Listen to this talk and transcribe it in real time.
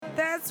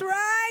That's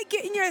right.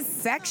 Getting your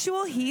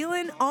sexual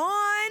healing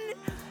on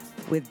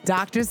with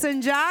Dr.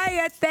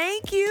 Sanjaya.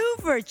 Thank you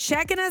for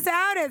checking us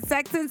out at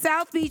Sex in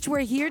South Beach. We're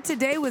here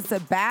today with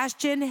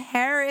Sebastian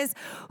Harris,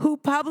 who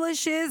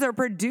publishes or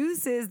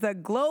produces the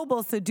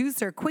Global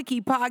Seducer Quickie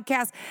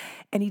podcast.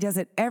 And he does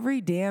it every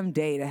damn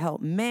day to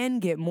help men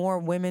get more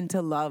women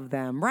to love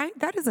them, right?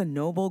 That is a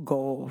noble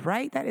goal,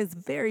 right? That is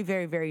very,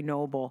 very, very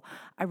noble.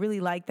 I really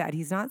like that.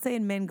 He's not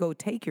saying men go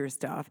take your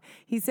stuff.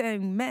 He's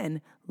saying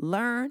men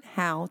learn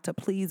how to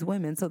please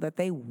women so that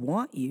they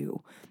want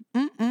you.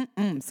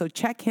 So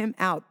check him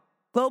out.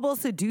 Global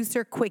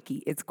Seducer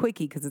Quickie. It's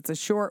Quickie because it's a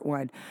short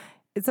one.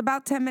 It's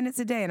about 10 minutes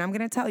a day. And I'm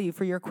going to tell you,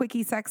 for your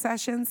quickie sex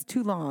sessions,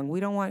 too long. We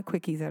don't want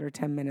quickies that are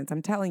 10 minutes.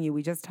 I'm telling you,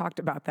 we just talked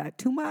about that.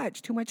 Too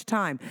much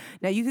time.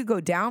 Now, you could go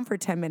down for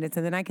 10 minutes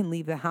and then I can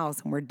leave the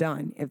house and we're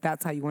done if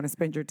that's how you want to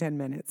spend your 10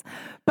 minutes.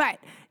 But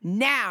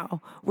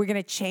now we're going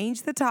to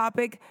change the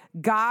topic.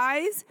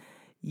 Guys,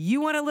 you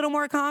want a little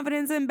more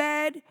confidence in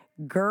bed?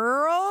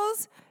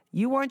 Girls,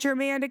 you want your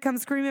man to come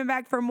screaming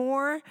back for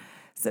more?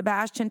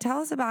 Sebastian, tell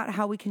us about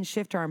how we can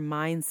shift our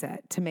mindset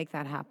to make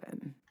that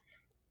happen.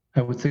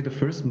 I would say the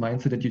first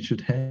mindset that you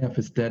should have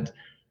is that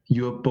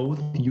you're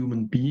both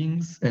human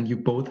beings and you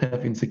both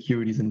have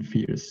insecurities and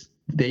fears.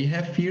 They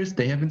have fears,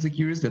 they have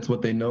insecurities, that's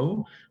what they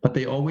know, but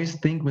they always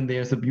think when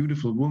there's a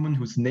beautiful woman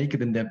who's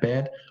naked in their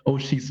bed, oh,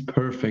 she's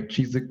perfect,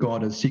 she's a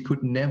goddess, she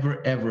could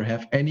never ever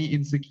have any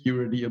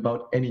insecurity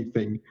about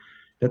anything.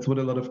 That's what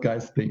a lot of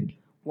guys think.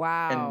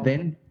 Wow. And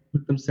then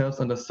put themselves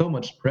under so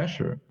much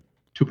pressure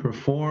to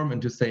perform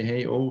and to say,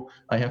 hey, oh,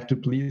 I have to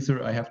please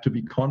her, I have to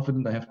be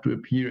confident, I have to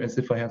appear as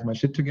if I have my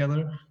shit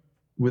together,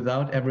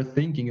 without ever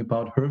thinking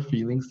about her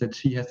feelings that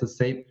she has the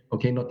same,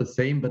 okay, not the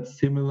same, but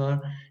similar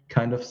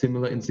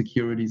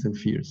insecurities and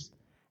fears.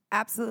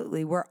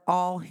 Absolutely. We're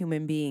all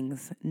human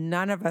beings.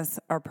 None of us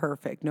are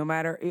perfect, no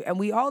matter, and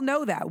we all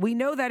know that. We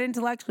know that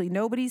intellectually.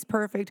 Nobody's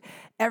perfect.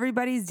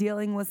 Everybody's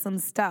dealing with some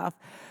stuff.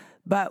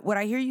 But what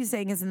I hear you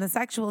saying is in the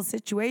sexual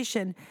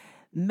situation,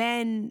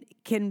 men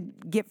can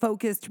get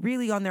focused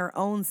really on their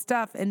own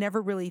stuff and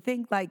never really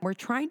think like we're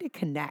trying to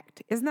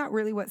connect. Isn't that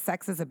really what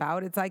sex is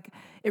about? It's like,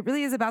 it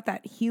really is about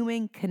that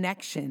human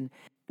connection.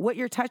 What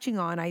you're touching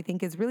on, I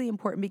think, is really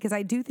important because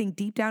I do think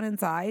deep down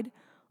inside,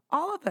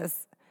 all of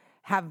us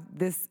have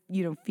this,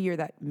 fear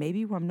that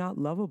maybe I'm not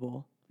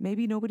lovable.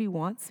 Maybe nobody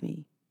wants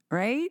me,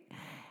 right?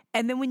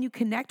 And then when you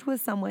connect with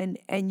someone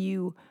and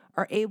you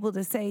are able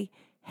to say,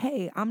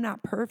 hey, I'm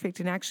not perfect,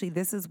 and actually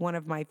this is one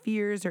of my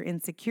fears or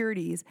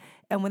insecurities.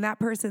 And when that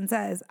person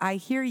says, I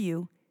hear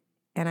you,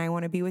 and I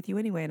want to be with you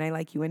anyway, and I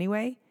like you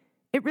anyway,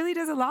 it really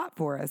does a lot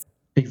for us.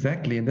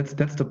 Exactly, and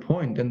that's the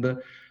point. And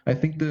I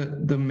think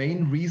the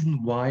main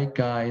reason why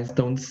guys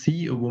don't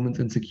see a woman's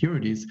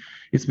insecurities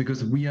is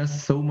because we are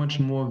so much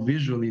more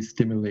visually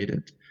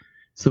stimulated.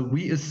 So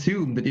we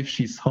assume that if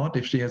she's hot,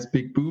 if she has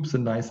big boobs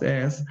and nice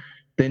ass,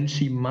 then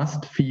she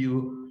must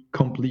feel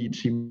complete,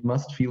 she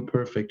must feel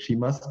perfect, she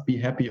must be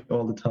happy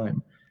all the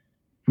time.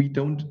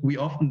 We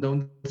often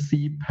don't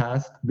see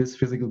past this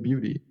physical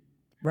beauty.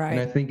 Right. And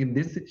I think in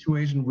this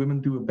situation women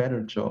do a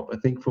better job. I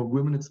think for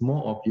women it's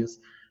more obvious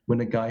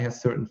when a guy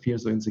has certain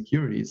fears or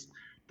insecurities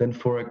than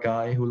for a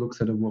guy who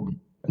looks at a woman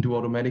and who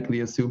automatically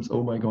assumes,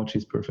 oh my God,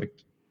 she's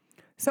perfect.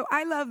 So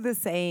I love the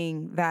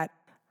saying that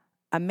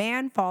a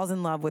man falls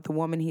in love with the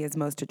woman he is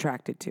most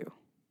attracted to.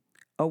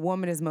 A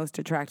woman is most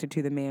attracted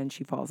to the man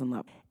she falls in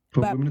love with. For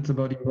women, it's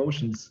about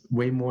emotions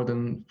way more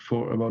than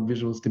about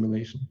visual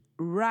stimulation.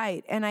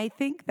 Right. And I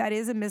think that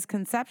is a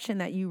misconception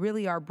that you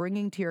really are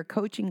bringing to your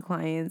coaching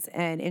clients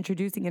and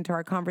introducing into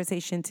our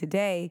conversation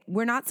today.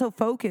 We're not so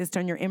focused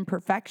on your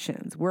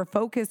imperfections. We're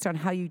focused on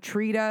how you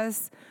treat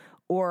us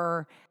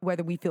or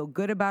whether we feel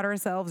good about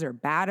ourselves or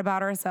bad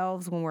about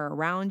ourselves when we're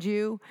around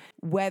you.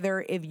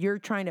 Whether if you're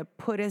trying to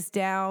put us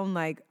down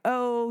like,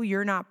 oh,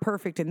 you're not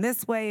perfect in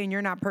this way and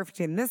you're not perfect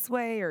in this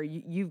way, or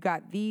you've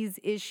got these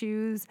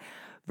issues.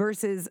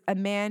 Versus a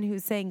man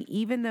who's saying,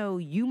 even though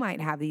you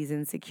might have these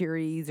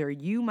insecurities or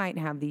you might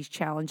have these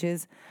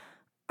challenges,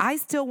 I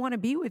still want to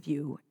be with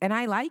you and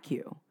I like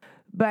you.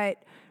 But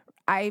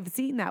I've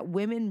seen that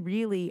women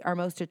really are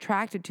most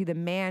attracted to the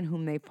man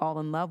whom they fall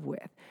in love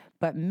with.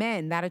 But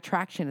men, that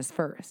attraction is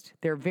first.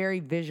 They're very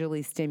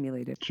visually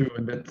stimulated. True,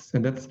 and that's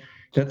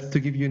to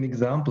give you an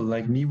example,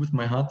 like me with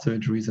my heart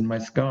surgeries and my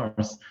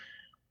scars.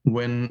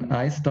 When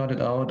I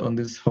started out on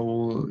this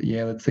whole,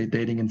 let's say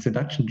dating and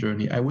seduction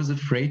journey, I was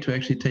afraid to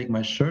actually take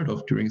my shirt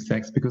off during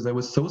sex because I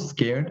was so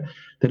scared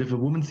that if a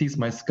woman sees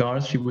my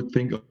scars, she would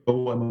think,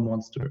 oh, I'm a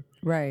monster.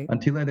 Right.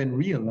 Until I then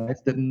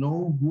realized that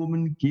no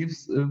woman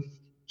gives a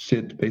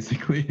shit,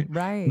 basically.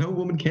 Right. No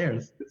woman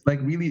cares. It's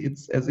like really,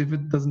 it's as if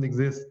it doesn't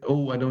exist.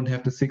 Oh, I don't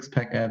have the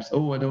six-pack abs.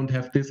 Oh, I don't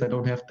have this, I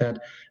don't have that.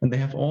 And they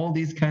have all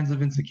these kinds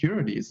of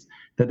insecurities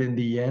that in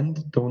the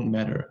end don't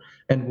matter.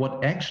 And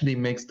what actually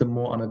makes them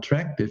more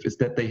unattractive is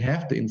that they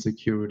have the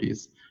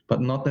insecurities,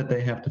 but not that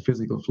they have the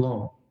physical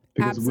flaw.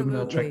 Because women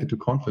are attracted to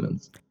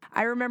confidence.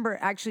 I remember,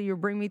 actually, you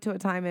bring me to a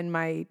time in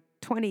my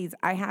 20s,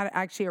 I had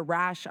actually a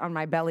rash on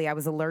my belly. I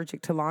was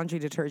allergic to laundry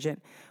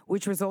detergent,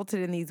 which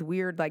resulted in these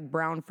weird like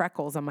brown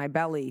freckles on my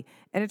belly.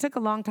 And it took a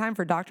long time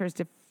for doctors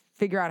to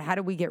figure out how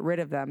do we get rid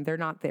of them. They're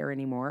not there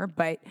anymore.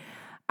 But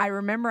I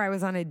remember I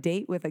was on a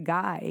date with a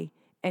guy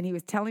and he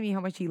was telling me how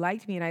much he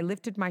liked me, and I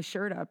lifted my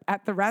shirt up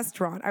at the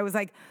restaurant. I was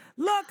like,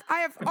 look, I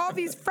have all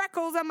these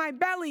freckles on my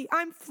belly.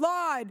 I'm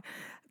flawed.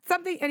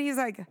 And he's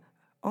like,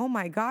 oh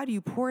my God,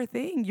 you poor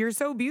thing. You're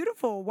so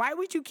beautiful. Why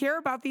would you care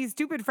about these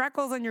stupid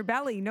freckles on your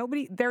belly?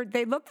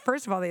 They look,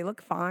 first of all, they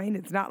look fine.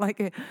 It's not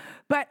like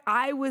but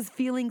I was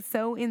feeling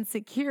so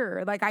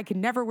insecure. Like I could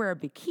never wear a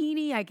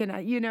bikini.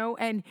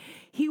 And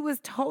he was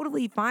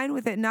totally fine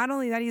with it. Not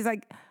only that, he's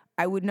like,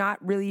 I would not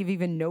really have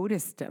even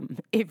noticed them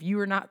if you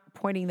were not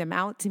pointing them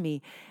out to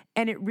me.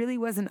 And it really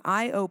was an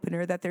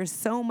eye-opener that there's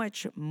so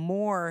much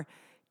more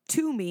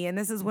to me, and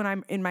this is when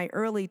I'm in my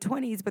early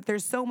 20s, but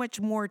there's so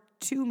much more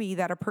to me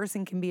that a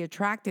person can be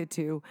attracted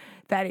to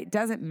that it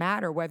doesn't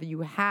matter whether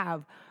you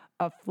have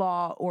a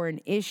flaw or an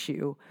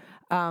issue.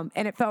 And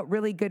it felt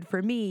really good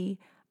for me.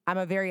 I'm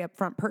a very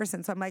upfront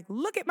person, so I'm like,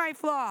 look at my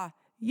flaw.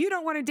 You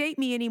don't want to date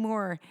me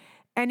anymore.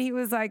 And he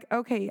was like,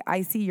 okay,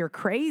 I see you're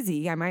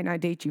crazy. I might not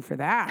date you for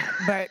that,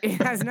 but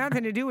it has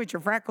nothing to do with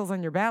your freckles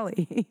on your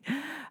belly.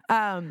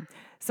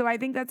 So I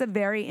think that's a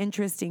very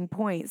interesting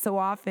point. So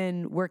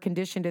often we're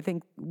conditioned to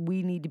think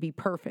we need to be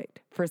perfect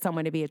for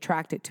someone to be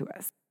attracted to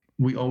us.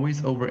 We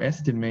always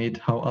overestimate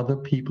how other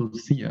people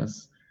see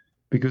us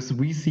because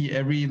we see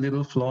every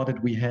little flaw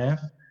that we have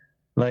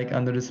like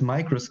under this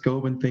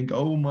microscope and think,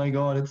 oh my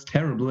God, it's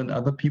terrible. And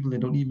other people, they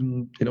don't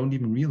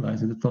even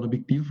realize it. It's not a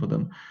big deal for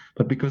them.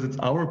 But because it's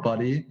our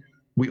body,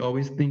 we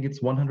always think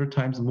it's 100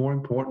 times more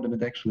important than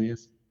it actually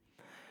is.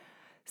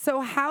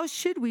 So how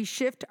should we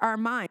shift our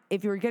mind?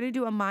 If you're going to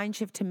do a mind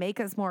shift to make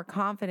us more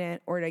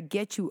confident or to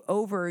get you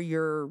over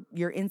your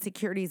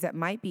insecurities that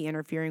might be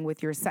interfering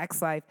with your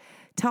sex life,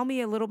 tell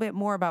me a little bit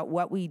more about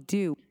what we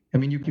do. I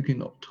mean, you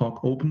can talk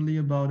openly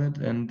about it.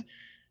 And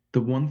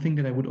the one thing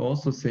that I would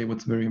also say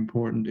what's very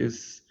important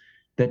is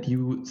that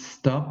you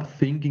stop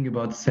thinking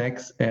about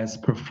sex as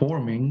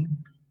performing,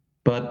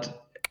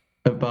 but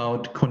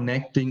about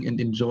connecting and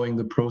enjoying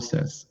the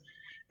process.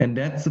 And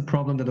that's a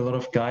problem that a lot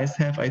of guys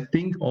have. I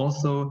think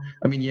also,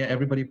 I mean, yeah,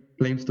 everybody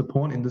blames the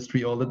porn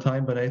industry all the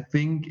time, but I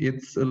think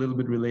it's a little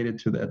bit related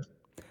to that.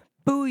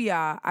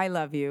 Booyah, I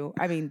love you.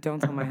 I mean,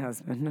 don't tell my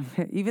husband,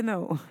 even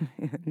though,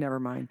 never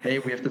mind. Hey,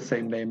 we have the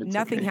same name. It's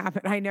Nothing okay.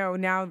 happened. I know,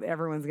 now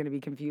everyone's going to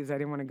be confused. I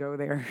didn't want to go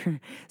there.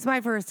 It's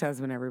my first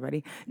husband,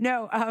 everybody.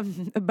 No,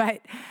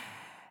 but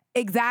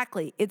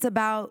exactly. It's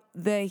about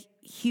the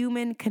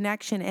human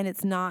connection and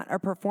it's not a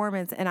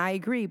performance. And I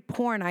agree,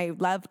 porn, I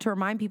love to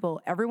remind people,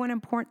 everyone in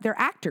porn, they're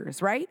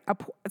actors, right?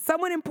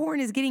 Someone in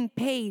porn is getting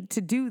paid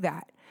to do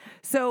that.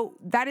 So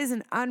that is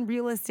an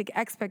unrealistic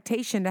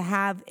expectation to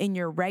have in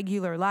your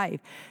regular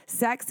life.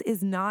 Sex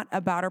is not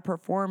about a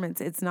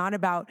performance. It's not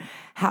about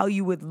how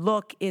you would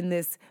look in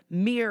this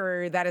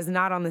mirror that is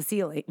not on the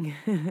ceiling,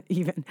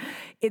 even.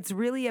 It's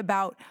really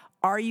about,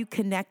 are you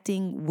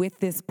connecting with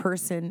this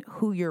person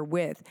who you're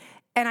with?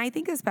 And I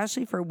think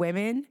especially for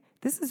women,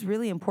 this is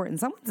really important.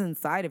 Someone's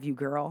inside of you,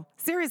 girl.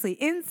 Seriously,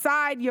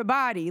 inside your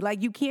body.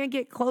 Like you can't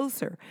get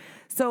closer.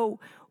 So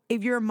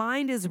if your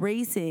mind is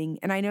racing,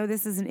 and I know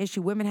this is an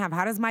issue women have,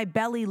 how does my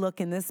belly look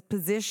in this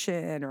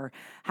position? Or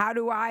how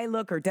do I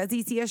look? Or does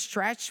he see a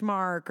stretch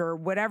mark? Or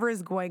whatever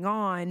is going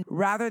on,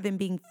 rather than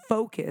being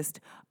focused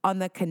on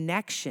the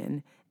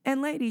connection.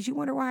 And ladies, you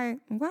wonder why,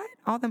 what?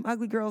 All them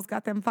ugly girls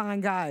got them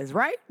fine guys,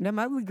 right? Them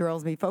ugly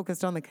girls be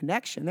focused on the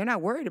connection. They're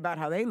not worried about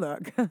how they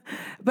look.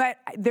 But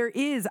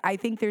I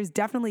think there's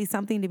definitely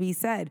something to be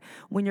said.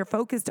 When you're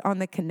focused on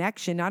the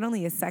connection, not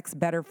only is sex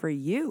better for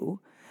you,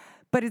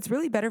 but it's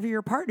really better for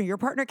your partner. Your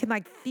partner can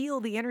like feel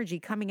the energy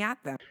coming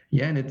at them.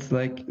 Yeah, and it's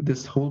like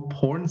this whole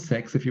porn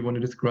sex, if you want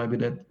to describe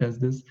it as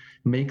this,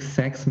 makes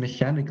sex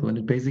mechanical and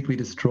it basically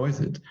destroys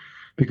it.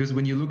 Because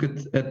when you look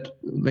at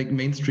like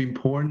mainstream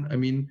porn, I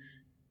mean,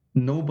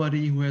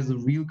 nobody who has a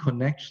real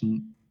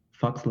connection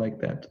fucks like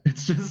that.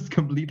 It's just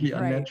completely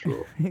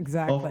unnatural.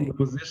 Exactly. Often the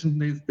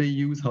position they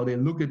use, how they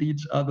look at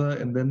each other,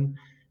 and then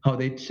how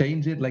they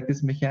change it, like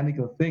this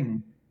mechanical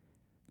thing.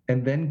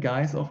 And then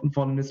guys often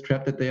fall in this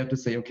trap that they have to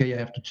say, okay, I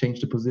have to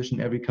change the position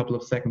every couple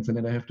of seconds, and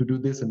then I have to do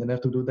this, and then I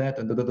have to do that,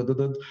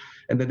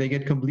 and then they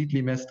get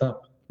completely messed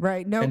up.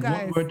 Right. No, and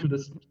guys.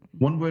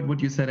 One word,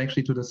 what you said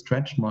actually to the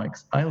stretch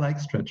marks. I like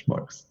stretch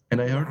marks, and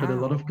I heard that a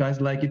lot of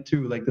guys like it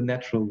too, like the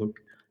natural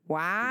look.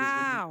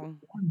 Wow.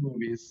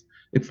 Movies,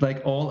 it's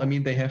like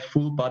they have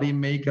full body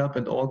makeup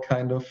and all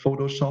kind of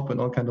Photoshop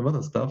and all kind of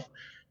other stuff.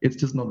 It's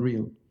just not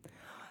real.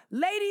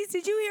 Ladies,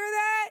 did you hear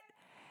that?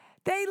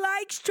 They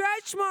like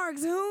stretch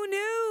marks. Who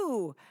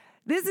knew?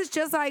 This is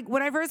just like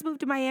when I first moved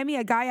to Miami,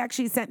 a guy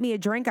actually sent me a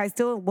drink. I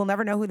still will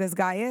never know who this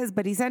guy is,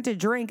 but he sent a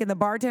drink and the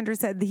bartender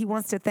said that he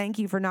wants to thank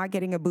you for not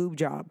getting a boob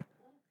job.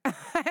 And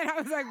I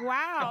was like,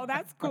 wow,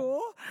 that's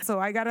cool. So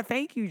I got a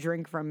thank you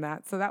drink from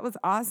that. So that was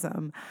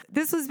awesome.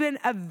 This has been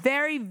a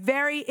very,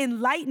 very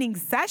enlightening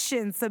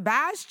session,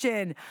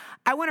 Sebastian.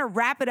 I want to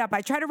wrap it up.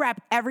 I try to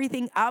wrap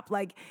everything up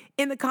like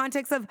in the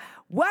context of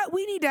what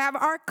we need to have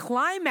our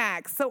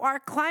climax. So our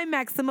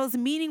climax, the most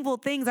meaningful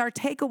things, our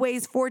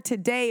takeaways for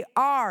today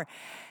are,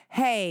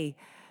 hey,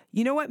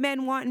 you know what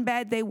men want in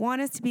bed? They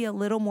want us to be a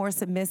little more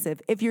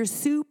submissive. If you're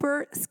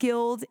super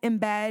skilled in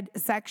bed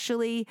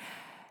sexually,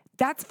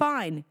 that's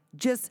fine.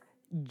 Just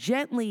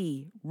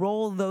gently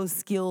roll those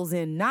skills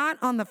in. Not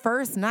on the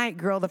first night,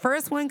 girl. The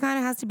first one kind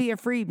of has to be a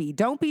freebie.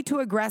 Don't be too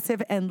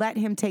aggressive and let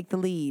him take the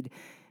lead.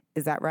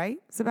 Is that right,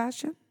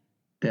 Sebastian?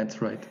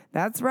 That's right.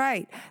 That's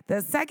right.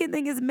 The second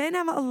thing is men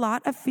have a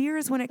lot of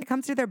fears when it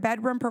comes to their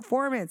bedroom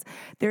performance.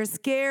 They're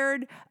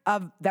scared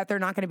of that they're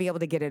not going to be able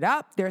to get it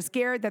up. They're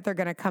scared that they're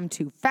going to come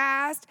too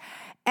fast.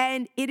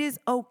 And it is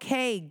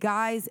okay,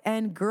 guys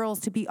and girls,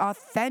 to be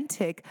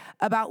authentic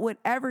about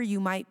whatever you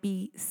might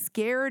be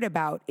scared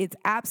about. It's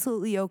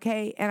absolutely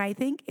okay. And I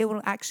think it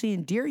will actually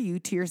endear you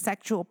to your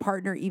sexual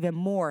partner even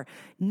more.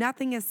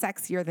 Nothing is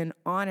sexier than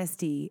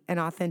honesty and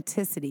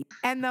authenticity.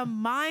 And the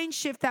mind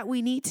shift that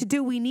we need to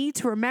do, we need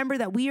to remember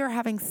that we are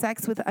having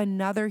sex with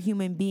another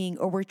human being,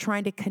 or we're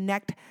trying to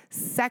connect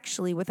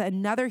sexually with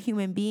another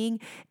human being.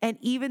 And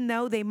even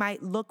though they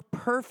might look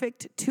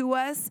perfect to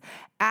us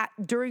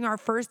during our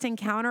first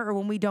encounter or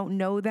when we don't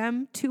know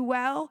them too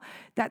well,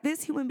 that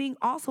this human being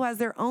also has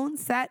their own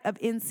set of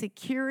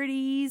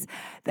insecurities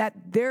that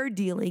they're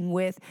dealing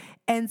with.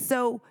 And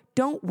so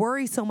don't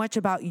worry so much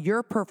about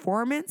your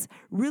performance.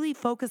 Really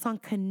focus on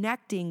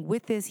connecting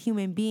with this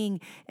human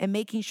being and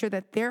making sure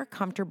that they're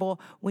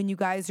comfortable when you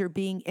guys are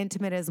being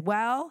intimate as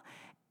well.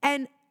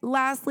 And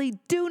lastly,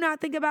 do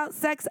not think about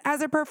sex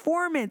as a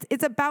performance.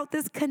 It's about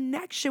this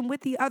connection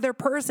with the other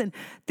person.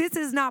 This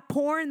is not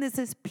porn. This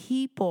is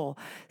people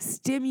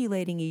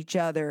stimulating each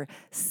other,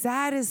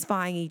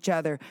 satisfying each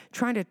other,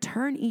 trying to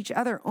turn each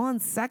other on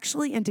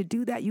sexually. And to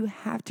do that, you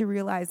have to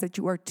realize that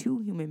you are two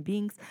human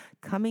beings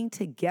coming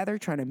together,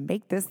 trying to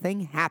make this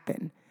thing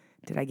happen.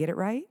 Did I get it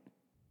right?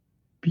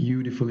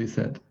 Beautifully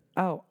said.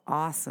 Oh,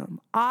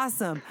 awesome.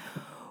 Awesome.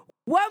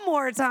 One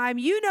more time,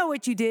 you know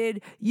what you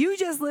did. You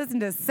just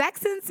listened to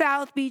Sex in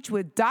South Beach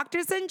with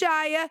Dr.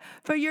 Sanjaya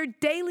for your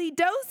daily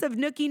dose of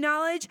Nookie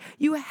knowledge.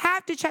 You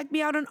have to check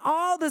me out on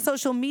all the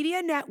social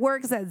media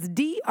networks. That's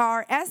DRSONJIA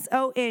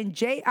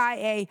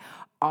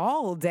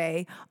all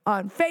day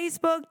on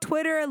Facebook,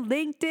 Twitter,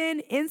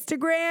 LinkedIn,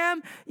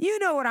 Instagram. You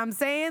know what I'm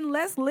saying.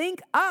 Let's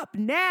link up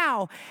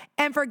now.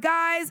 And for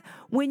guys,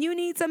 when you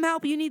need some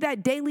help, you need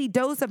that daily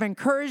dose of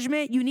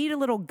encouragement. You need a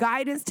little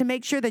guidance to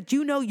make sure that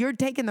you know you're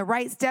taking the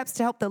right steps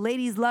to help the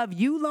ladies love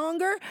you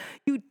longer.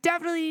 You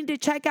definitely need to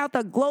check out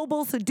the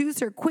Global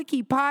Seducer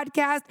Quickie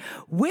podcast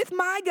with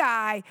my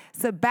guy,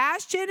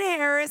 Sebastian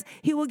Harris.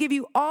 He will give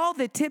you all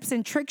the tips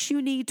and tricks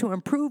you need to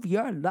improve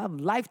your love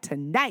life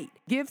tonight.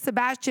 Give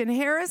Sebastian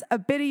Harris a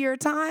bit of your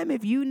time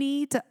if you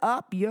need to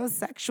up your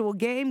sexual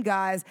game,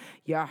 guys.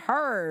 You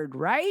heard,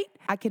 right?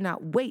 I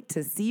cannot wait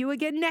to see you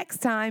again next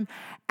time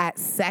at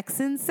Sex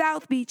in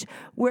South Beach,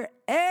 where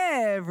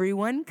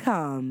everyone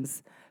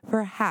comes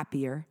for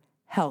happier,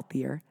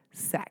 healthier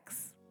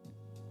sex.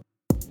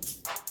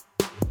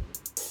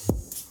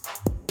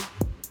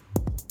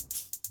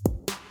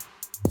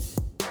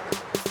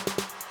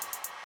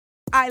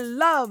 I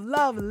love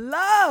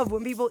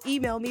when people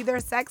email me their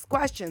sex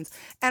questions.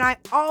 And I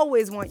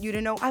always want you to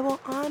know I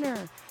will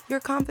honor your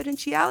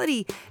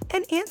confidentiality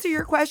and answer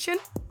your question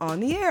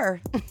on the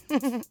air.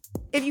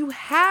 If you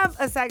have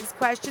a sex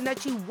question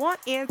that you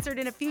want answered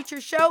in a future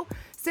show,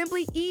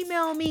 simply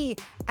email me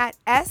at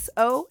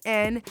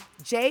sonjia@drsonjia,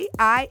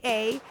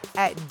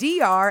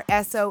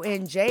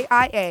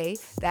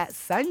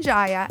 that's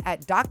Sanjaya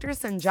at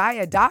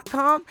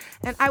drsanjaya.com,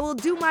 and I will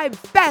do my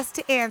best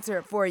to answer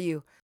it for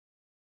you.